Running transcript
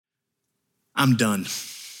I'm done.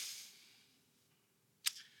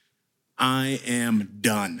 I am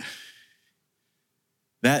done.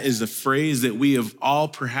 That is a phrase that we have all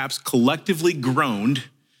perhaps collectively groaned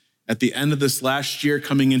at the end of this last year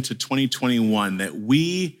coming into 2021, that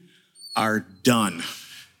we are done.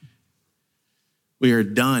 We are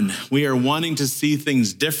done. We are wanting to see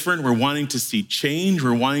things different. We're wanting to see change.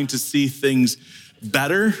 We're wanting to see things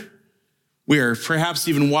better. We are perhaps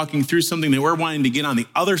even walking through something that we're wanting to get on the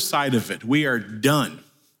other side of it. We are done.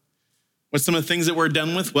 What's some of the things that we're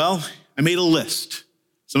done with? Well, I made a list.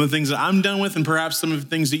 Some of the things that I'm done with and perhaps some of the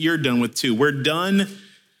things that you're done with too. We're done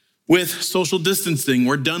with social distancing.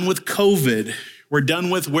 We're done with COVID. We're done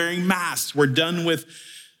with wearing masks.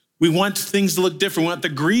 We want things to look different. We want the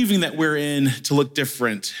grieving that we're in to look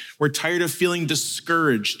different. We're tired of feeling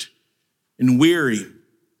discouraged and weary.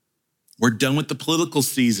 We're done with the political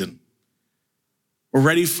season. We're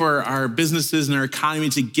ready for our businesses and our economy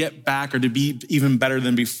to get back or to be even better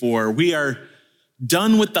than before. We are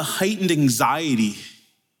done with the heightened anxiety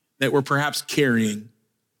that we're perhaps carrying.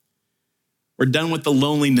 We're done with the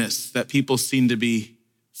loneliness that people seem to be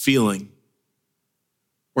feeling.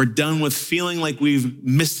 We're done with feeling like we're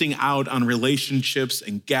missing out on relationships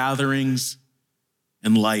and gatherings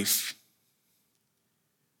and life.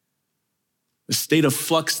 The state of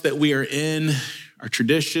flux that we are in, our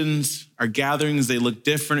traditions, our gatherings, they look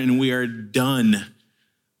different, and we are done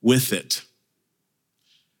with it.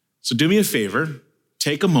 So do me a favor,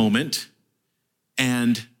 take a moment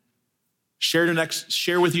and share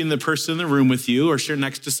with you and the person in the room with you, or share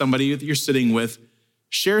next to somebody that you're sitting with.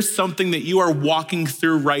 Share something that you are walking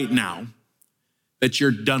through right now, that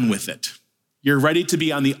you're done with it. You're ready to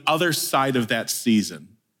be on the other side of that season.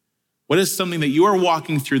 What is something that you are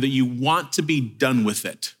walking through that you want to be done with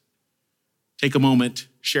it? Take a moment,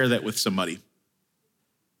 share that with somebody.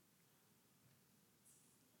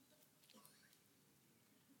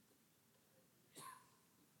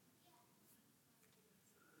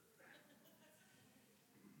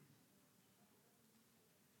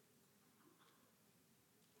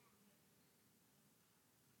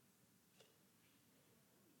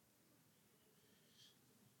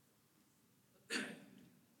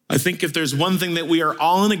 I think if there's one thing that we are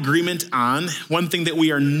all in agreement on, one thing that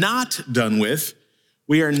we are not done with,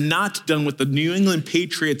 we are not done with the New England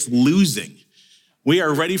Patriots losing. We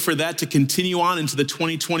are ready for that to continue on into the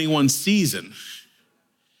 2021 season.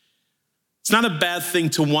 It's not a bad thing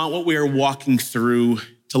to want what we are walking through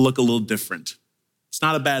to look a little different. It's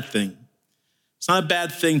not a bad thing. It's not a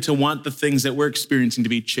bad thing to want the things that we're experiencing to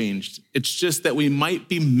be changed. It's just that we might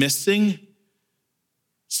be missing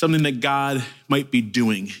something that God might be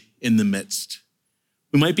doing in the midst.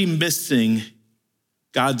 We might be missing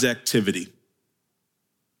God's activity.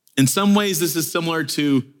 In some ways, this is similar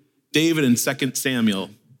to David in 2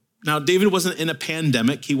 Samuel. Now, David wasn't in a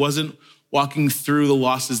pandemic. He wasn't walking through the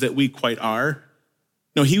losses that we quite are.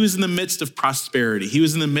 No, he was in the midst of prosperity. He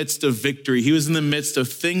was in the midst of victory. He was in the midst of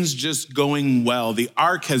things just going well. The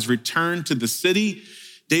ark has returned to the city.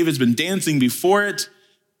 David's been dancing before it.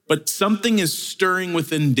 But something is stirring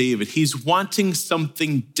within David. He's wanting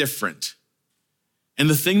something different. And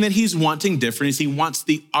the thing that he's wanting different is he wants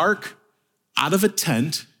the ark out of a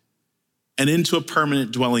tent and into a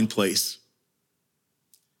permanent dwelling place.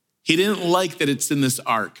 He didn't like that it's in this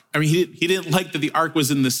ark. He didn't like that the ark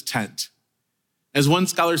was in this tent. As one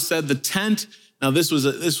scholar said, the tent, now this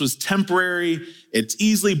was temporary. It's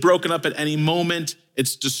easily broken up at any moment.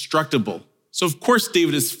 It's destructible. So of course,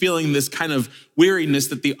 David is feeling this kind of weariness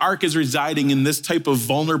that the ark is residing in this type of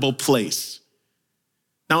vulnerable place.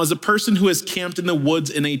 Now, as a person who has camped in the woods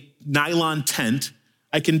in a nylon tent,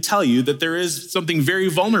 I can tell you that there is something very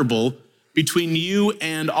vulnerable between you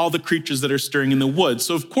and all the creatures that are stirring in the woods.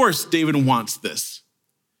 So of course, David wants this.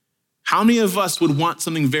 How many of us would want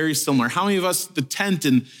something very similar? How many of us, the tent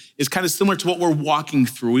is kind of similar to what we're walking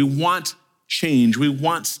through? We want change. We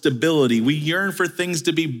want stability. We yearn for things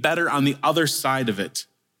to be better on the other side of it.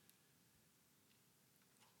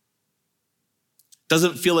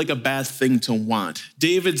 Doesn't feel like a bad thing to want.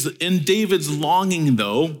 In David's longing,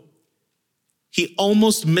 though, he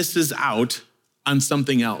almost misses out on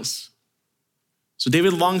something else. So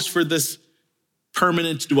David longs for this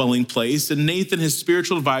permanent dwelling place, and Nathan, his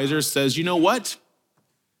spiritual advisor, says, you know what?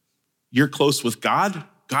 You're close with God.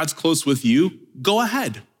 God's close with you. Go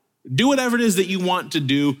ahead. Do whatever it is that you want to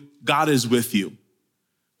do. God is with you.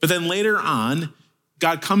 But then later on,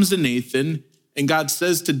 God comes to Nathan and God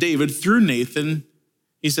says to David through Nathan,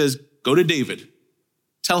 he says, go to David.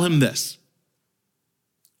 Tell him this.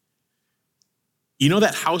 You know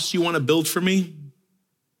that house you want to build for me?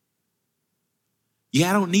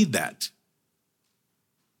 Yeah, I don't need that.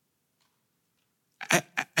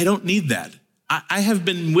 I don't need that. I have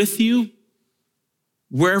been with you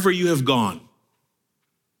wherever you have gone.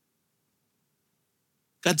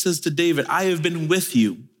 God says to David, I have been with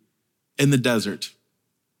you in the desert.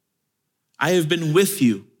 I have been with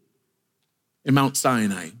you in Mount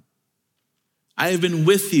Sinai. I have been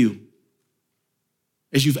with you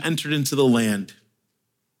as you've entered into the land.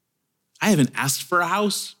 I haven't asked for a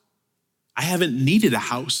house. I haven't needed a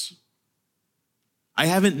house. I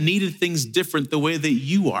haven't needed things different the way that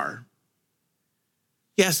you are.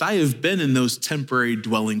 Yes, I have been in those temporary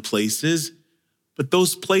dwelling places, but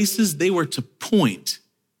those places, they were to point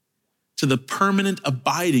to the permanent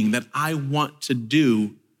abiding that I want to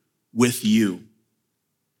do with you.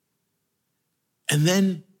 And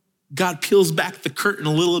then God peels back the curtain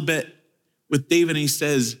a little bit with David and he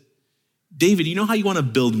says, David, you know how you want to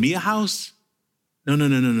build me a house?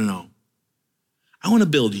 No. I want to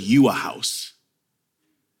build you a house.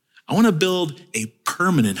 I want to build a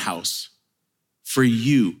permanent house for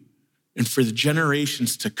you and for the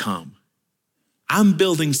generations to come. I'm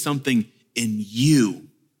building something in you.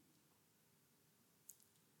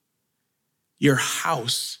 Your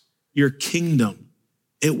house, your kingdom,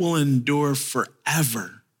 it will endure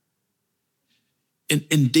forever.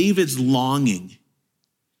 In David's longing,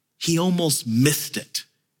 he almost missed it.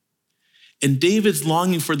 In David's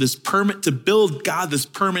longing for this to build God this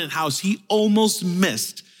permanent house, he almost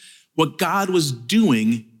missed what God was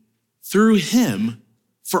doing through him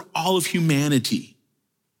for all of humanity.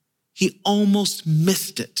 He almost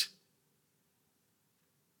missed it.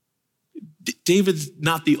 David's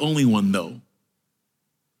not the only one, though.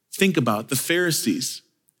 Think about the Pharisees.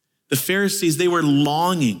 The Pharisees, they were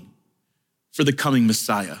longing for the coming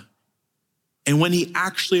Messiah. And when he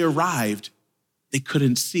actually arrived, they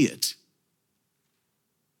couldn't see it.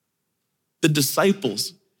 The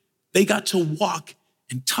disciples, they got to walk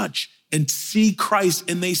and touch and see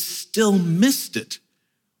Christ, and they still missed it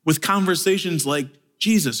with conversations like,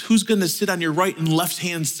 Jesus, who's going to sit on your right and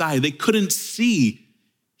left-hand side? They couldn't see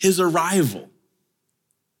his arrival.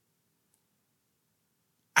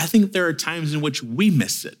 I think there are times in which we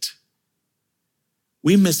miss it.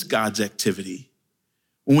 We miss God's activity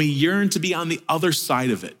when we yearn to be on the other side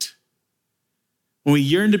of it. When we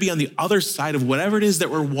yearn to be on the other side of whatever it is that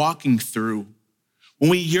we're walking through. When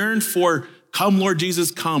we yearn for, come Lord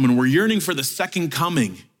Jesus, come, and we're yearning for the second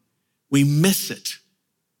coming, we miss it.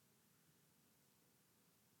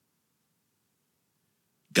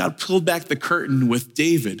 God pulled back the curtain with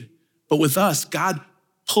David, but with us, God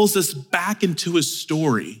pulls us back into his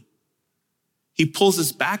story. He pulls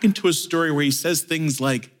us back into a story where he says things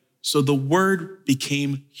like, so the word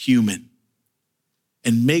became human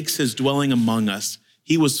and makes his dwelling among us.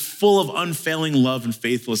 He was full of unfailing love and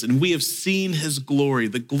faithfulness, and we have seen his glory,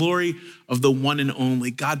 the glory of the one and only.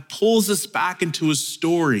 God pulls us back into his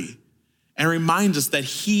story and reminds us that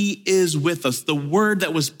he is with us. The word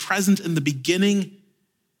that was present in the beginning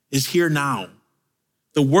is here now.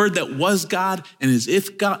 The word that was God and is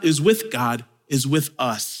with God is with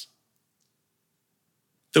us.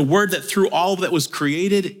 The word that through all that was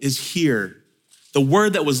created is here. The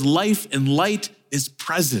word that was life and light is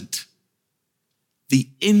present. The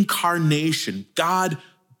incarnation, God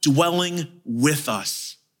dwelling with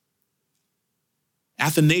us.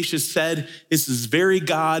 Athanasius said, this is very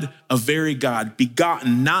God, a very God,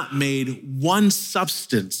 begotten, not made, one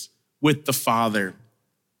substance with the Father.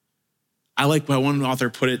 I like what one author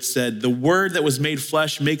put it, said, the word that was made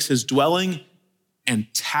flesh makes his dwelling and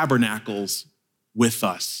tabernacles with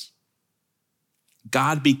us.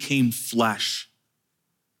 God became flesh.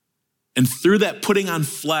 And through that putting on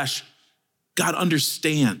flesh, God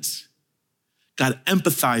understands. God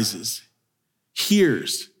empathizes,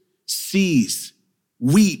 hears, sees,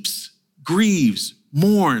 weeps, grieves,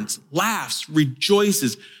 mourns, laughs,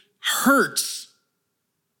 rejoices, hurts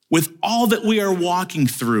with all that we are walking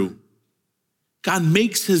through. God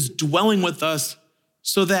makes his dwelling with us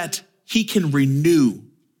so that he can renew,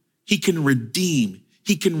 he can redeem,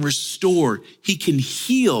 he can restore, he can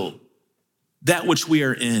heal that which we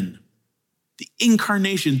are in. The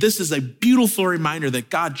incarnation, this is a beautiful reminder that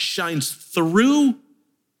God shines through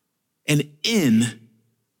and in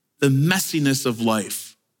the messiness of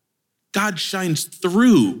life. God shines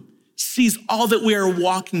through, sees all that we are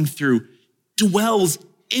walking through, dwells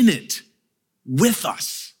in it with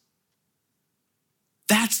us.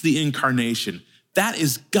 That's the incarnation. That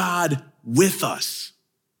is God with us.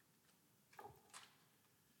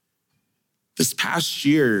 This past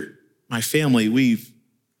year, my family, we've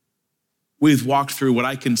walked through what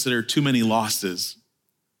I consider too many losses.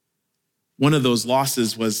 One of those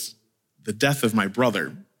losses was the death of my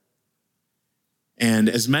brother. And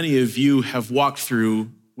as many of you have walked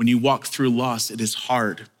through when you walk through loss, it is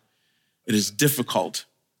hard. It is difficult.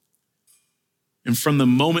 And from the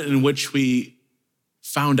moment in which we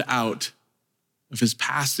found out of his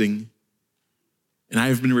passing, and I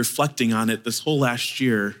have been reflecting on it this whole last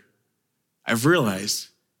year, I've realized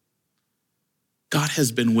God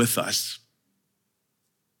has been with us.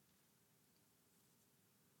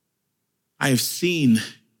 I have seen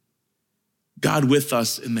God with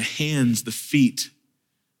us in the hands, the feet,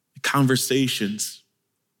 the conversations.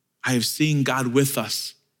 I have seen God with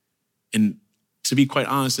us, and to be quite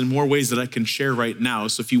honest, in more ways that I can share right now.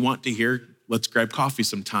 So if you want to hear, let's grab coffee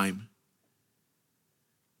sometime.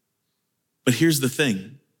 But here's the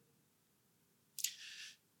thing.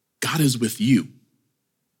 God is with you.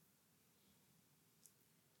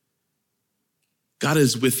 God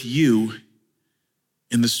is with you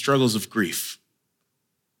in the struggles of grief.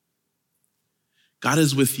 God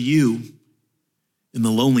is with you in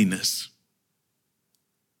the loneliness.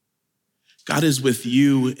 God is with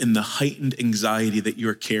you in the heightened anxiety that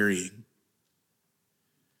you're carrying.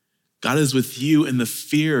 God is with you in the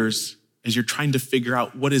fears as you're trying to figure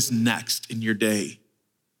out what is next in your day.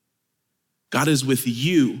 God is with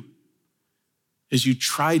you as you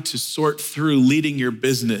try to sort through leading your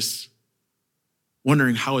business,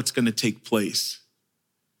 wondering how it's going to take place.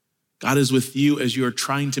 God is with you as you are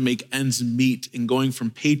trying to make ends meet and going from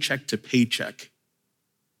paycheck to paycheck.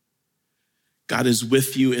 God is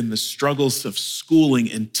with you in the struggles of schooling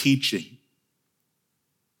and teaching.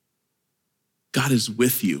 God is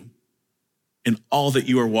with you in all that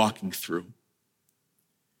you are walking through.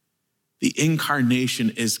 The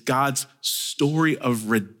incarnation is God's story of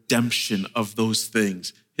redemption of those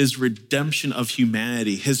things, his redemption of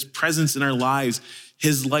humanity, his presence in our lives,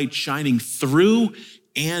 his light shining through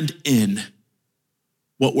and in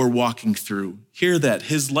what we're walking through. Hear that.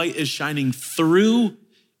 His light is shining through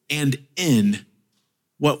and in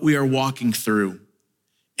what we are walking through.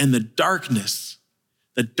 And the darkness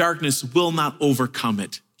will not overcome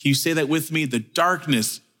it. Can you say that with me? The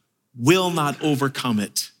darkness will not overcome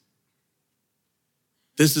it.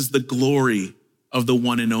 This is the glory of the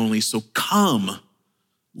one and only. So come,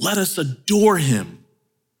 let us adore him.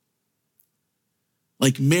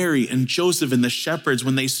 Like Mary and Joseph and the shepherds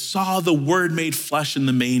when they saw the Word made flesh in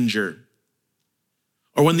the manger.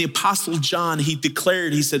 Or when the Apostle John, he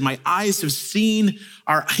declared, he said, my eyes have seen,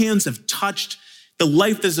 our hands have touched, the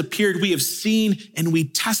life that has appeared, we have seen and we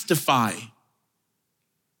testify.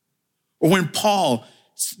 Or when Paul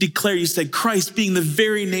declared, he said, Christ being the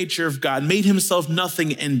very nature of God, made himself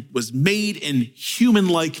nothing and was made in human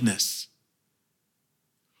likeness.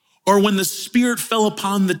 Or when the Spirit fell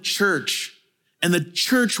upon the church and the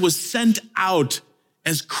church was sent out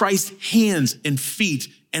as Christ's hands and feet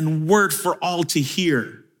and word for all to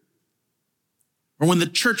hear. Or when the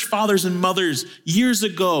church fathers and mothers years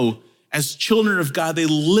ago, as children of God, they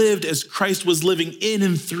lived as Christ was living in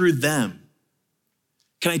and through them.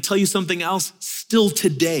 Can I tell you something else? Still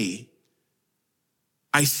today,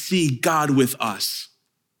 I see God with us.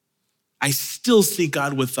 I still see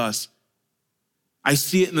God with us. I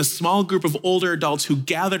see it in the small group of older adults who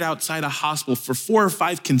gathered outside a hospital for 4 or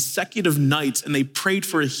 5 consecutive nights and they prayed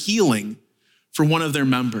for a healing for one of their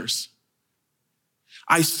members.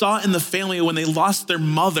 I saw it in the family when they lost their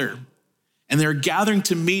mother and they were gathering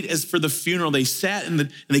to meet as for the funeral. They sat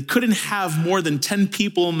and they couldn't have more than 10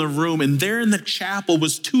 people in the room. And there in the chapel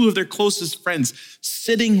was 2 of their closest friends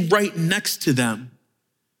sitting right next to them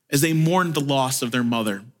as they mourned the loss of their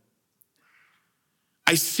mother.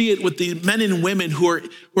 I see it with the men and women who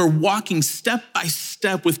are walking step by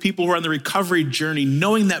step with people who are on the recovery journey,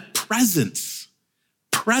 knowing that presence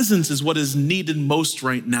is what is needed most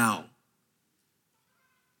right now.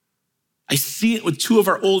 I see it with 2 of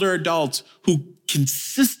our older adults who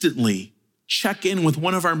consistently check in with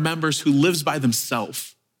one of our members who lives by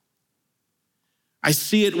themselves. I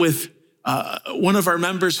see it with one of our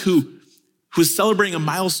members who was celebrating a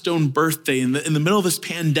milestone birthday in the middle of this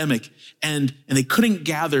pandemic, and they couldn't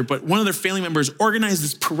gather, but one of their family members organized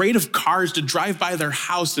this parade of cars to drive by their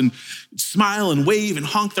house and smile and wave and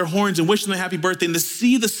honk their horns and wish them a happy birthday, and to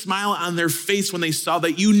see the smile on their face when they saw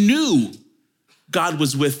that, you knew God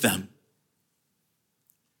was with them.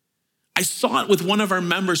 I saw it with one of our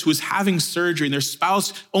members who was having surgery, and their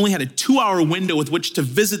spouse only had a 2-hour window with which to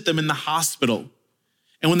visit them in the hospital.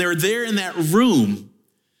 And when they were there in that room,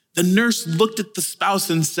 the nurse looked at the spouse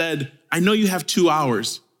and said, I know you have 2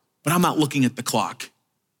 hours, but I'm not looking at the clock.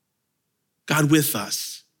 God with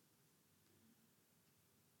us.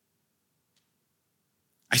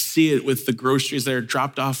 I see it with the groceries that are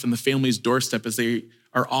dropped off in the family's doorstep as they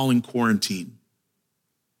are all in quarantine.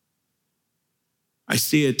 I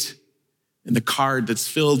see it and the card that's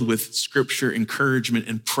filled with scripture, encouragement,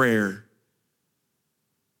 and prayer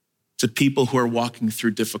to people who are walking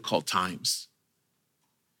through difficult times.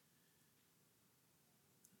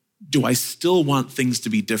 Do I still want things to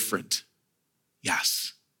be different?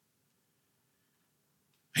 Yes,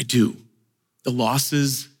 I do. The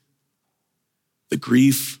losses, the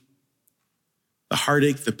grief, the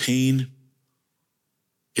heartache, the pain,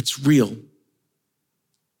 it's real. And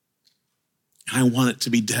I want it to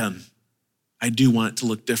be done. I do want it to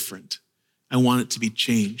look different. I want it to be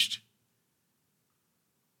changed.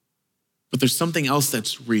 But there's something else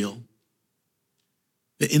that's real.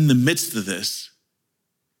 That in the midst of this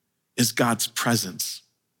is God's presence.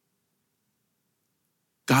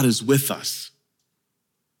 God is with us.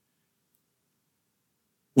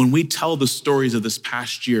 When we tell the stories of this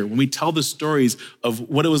past year, when we tell the stories of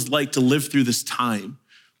what it was like to live through this time,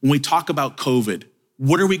 when we talk about COVID,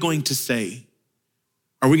 what are we going to say?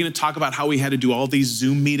 Are we going to talk about how we had to do all these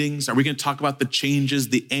Zoom meetings? Are we going to talk about the changes,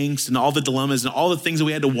 the angst, and all the dilemmas and all the things that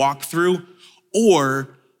we had to walk through?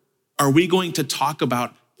 Or are we going to talk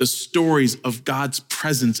about the stories of God's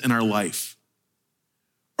presence in our life?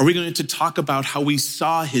 Are we going to talk about how we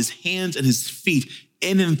saw his hands and his feet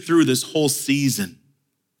in and through this whole season?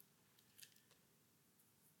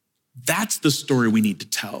 That's the story we need to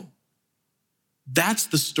tell. That's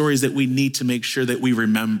the stories that we need to make sure that we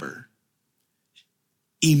remember.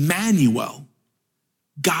 Emmanuel,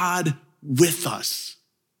 God with us.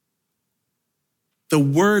 The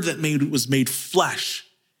word that was made flesh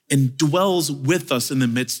and dwells with us in the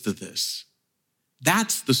midst of this.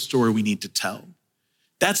 That's the story we need to tell.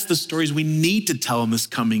 That's the stories we need to tell in this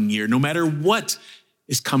coming year, no matter what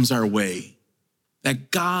comes our way,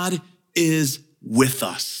 that God is with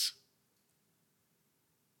us.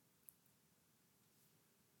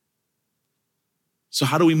 So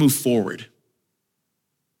how do we move forward?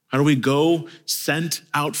 How do we go sent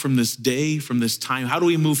out from this day, from this time? How do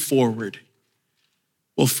we move forward?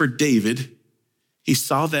 Well, for David, he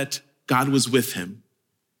saw that God was with him,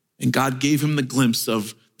 and God gave him the glimpse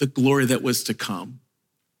of the glory that was to come.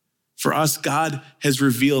 For us, God has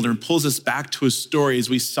revealed and pulls us back to his story as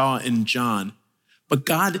we saw in John. But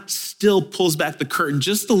God still pulls back the curtain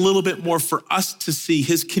just a little bit more for us to see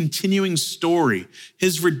his continuing story,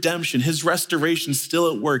 his redemption, his restoration still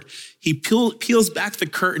at work. He peels back the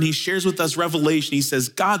curtain. He shares with us revelation. He says,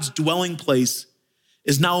 God's dwelling place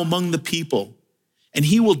is now among the people, and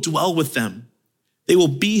he will dwell with them. They will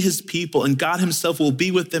be his people, and God himself will be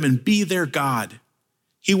with them and be their God.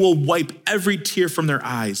 He will wipe every tear from their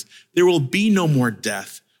eyes. There will be no more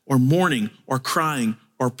death or mourning or crying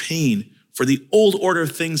or pain, for the old order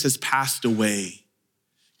of things has passed away.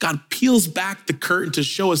 God peels back the curtain to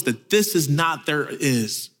show us that this is not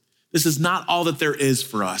This is not all that there is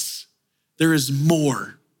for us. There is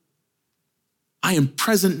more. I am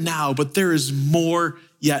present now, but there is more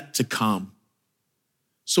yet to come.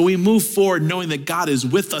 So we move forward knowing that God is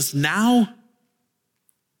with us now,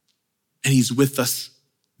 and he's with us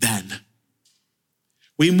then.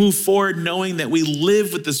 We move forward knowing that we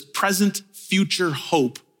live with this present future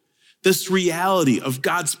hope, this reality of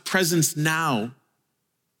God's presence now,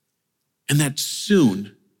 and that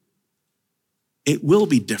soon it will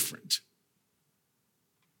be different.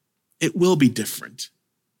 It will be different.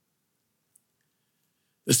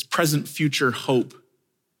 This present future hope,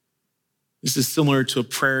 this is similar to a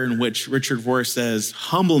prayer in which Richard Rohr says,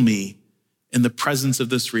 humble me in the presence of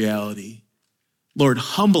this reality. Lord,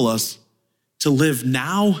 humble us to live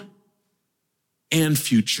now and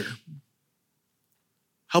future.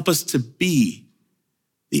 Help us to be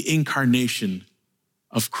the incarnation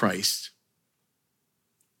of Christ.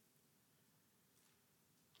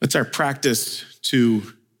 It's our practice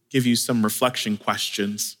to give you some reflection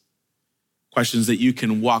questions that you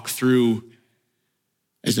can walk through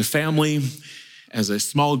as a family, as a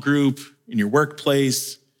small group, in your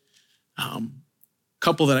workplace.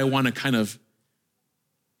 Couple that I want to kind of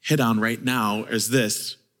hit on right now is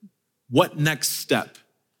this. What next step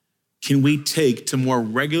can we take to more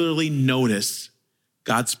regularly notice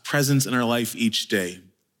God's presence in our life each day?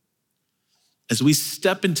 As we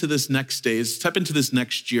step into this next day, step into this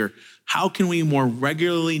next year, how can we more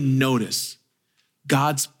regularly notice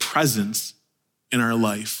God's presence in our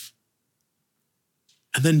life?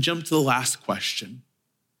 And then jump to the last question.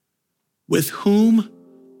 With whom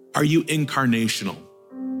are you incarnational?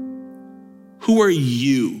 Who are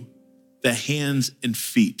you, the hands and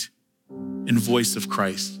feet and voice of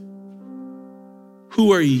Christ?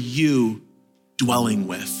 Who are you dwelling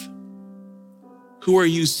with? Who are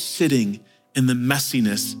you sitting in the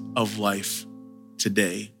messiness of life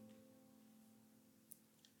today?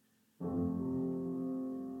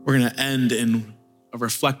 We're going to end in a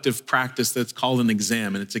reflective practice that's called an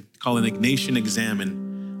exam, and it's called an Ignatian exam,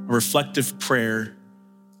 and a reflective prayer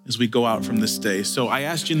as we go out from this day. So I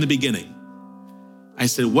asked you in the beginning, I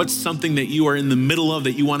said, what's something that you are in the middle of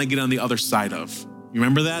that you want to get on the other side of? You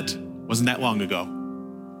remember that? Wasn't that long ago.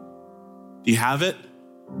 Do you have it?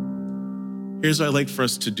 Here's what I'd like for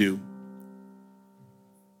us to do.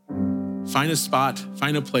 Find a spot,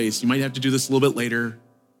 find a place. You might have to do this a little bit later,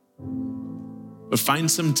 but find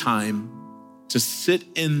some time to sit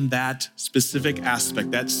in that specific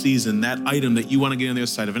aspect, that season, that item that you want to get on the other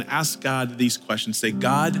side of, and ask God these questions. Say,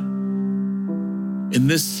 God, in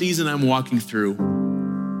this season I'm walking through,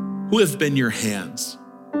 who have been your hands,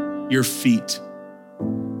 your feet,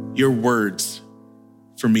 your words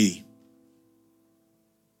for me?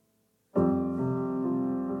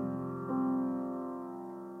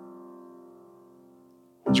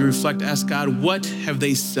 As you reflect, ask God, what have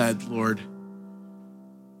they said, Lord,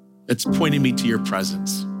 that's pointing me to your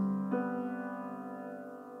presence?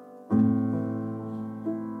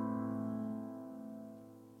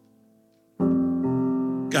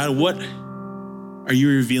 God, what are you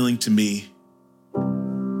revealing to me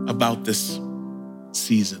about this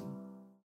season?